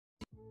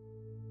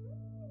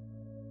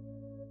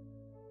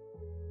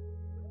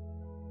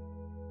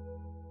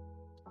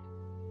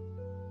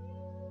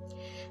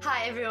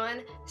Hi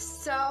everyone,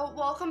 so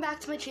welcome back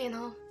to my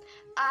channel.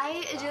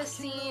 I just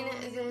seen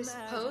this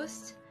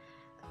post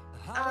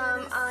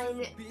on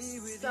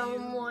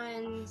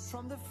someone's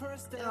on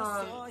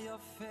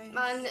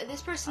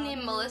this person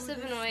named Melissa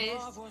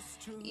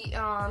Benoist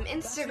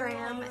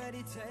Instagram,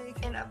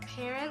 and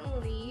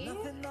apparently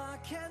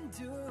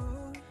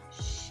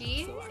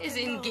she is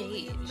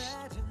engaged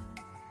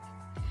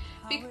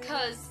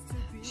because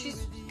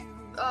she's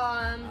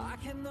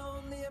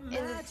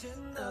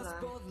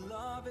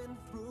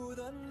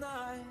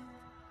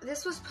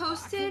this was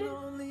posted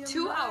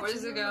 2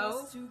 hours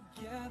ago,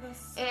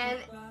 and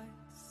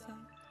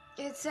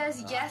it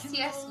says yes,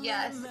 yes,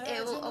 yes,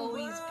 it will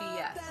always be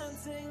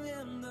yes.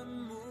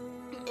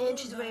 And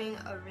she's wearing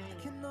a ring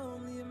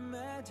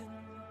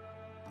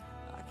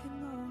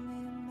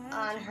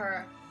on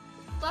her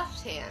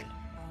left hand.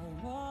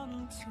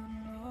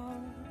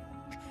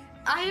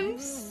 I am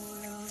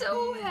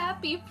so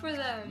happy for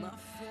them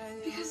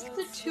because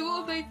they're two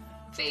of my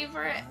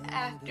favorite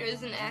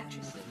actors and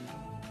actresses.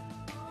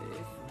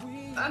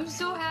 I'm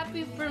so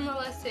happy for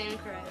Melissa and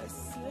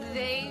Chris.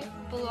 They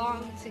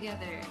belong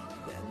together.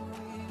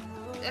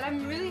 And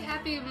I'm really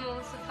happy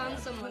Melissa found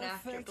someone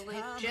after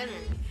Blake Jenner.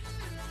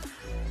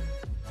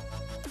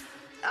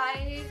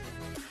 I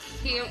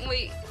can't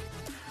wait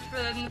for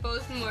them to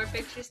post more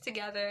pictures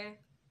together.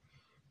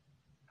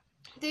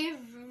 They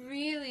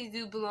really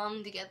do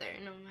belong together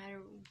no matter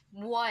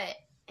what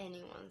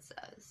anyone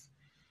says.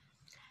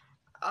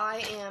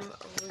 I am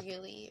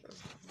really,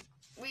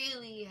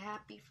 really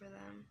happy for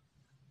them.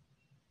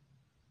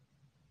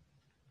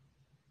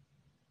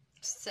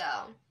 So,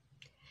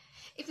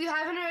 if you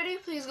haven't already,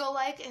 please go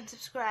like and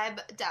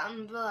subscribe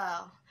down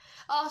below.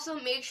 Also,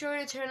 make sure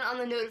to turn on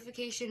the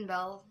notification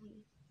bell.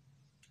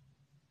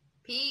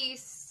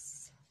 Peace.